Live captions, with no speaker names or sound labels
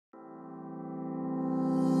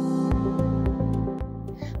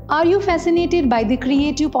Are you fascinated by the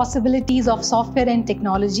creative possibilities of software and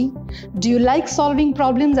technology? Do you like solving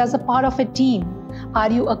problems as a part of a team?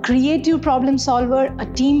 Are you a creative problem solver, a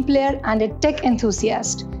team player, and a tech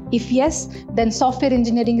enthusiast? If yes, then software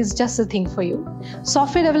engineering is just the thing for you.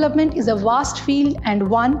 Software development is a vast field and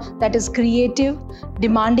one that is creative,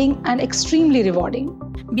 demanding, and extremely rewarding.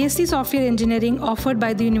 BSc Software Engineering offered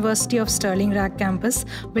by the University of Stirling RAC campus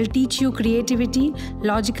will teach you creativity,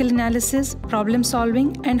 logical analysis, problem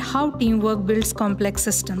solving, and how teamwork builds complex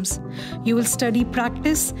systems. You will study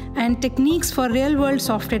practice and techniques for real-world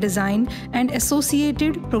software design and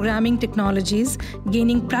associated programming technologies,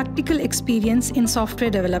 gaining practical experience in software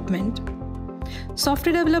development.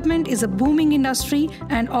 Software development is a booming industry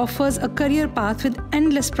and offers a career path with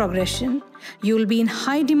endless progression. You will be in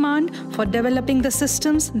high demand for developing the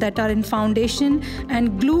systems that are in foundation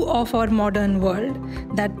and glue of our modern world,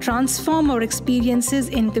 that transform our experiences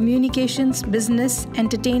in communications, business,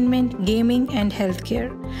 entertainment, gaming, and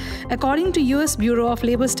healthcare. According to US Bureau of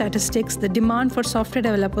Labor Statistics, the demand for software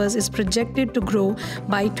developers is projected to grow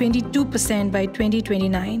by 22% by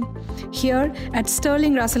 2029. Here at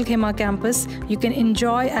Stirling Russell Khema campus, you can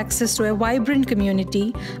enjoy access to a vibrant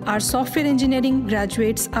community. Our software engineering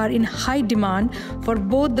graduates are in high demand for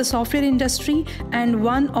both the software industry and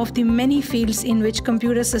one of the many fields in which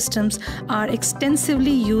computer systems are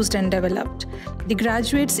extensively used and developed. The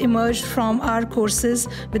graduates emerged from our courses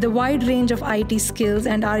with a wide range of IT skills,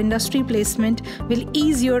 and our industry placement will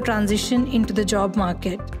ease your transition into the job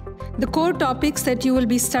market. The core topics that you will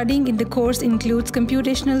be studying in the course includes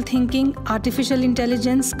computational thinking, artificial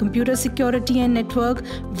intelligence, computer security and network,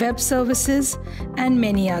 web services, and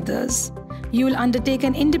many others. You will undertake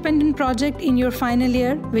an independent project in your final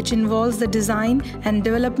year, which involves the design and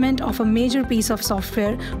development of a major piece of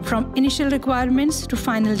software from initial requirements to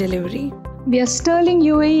final delivery. We are Stirling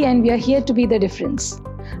UAE and we are here to be the difference.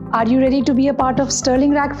 Are you ready to be a part of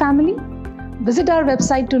Stirling RAC family? Visit our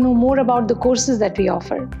website to know more about the courses that we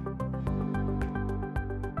offer.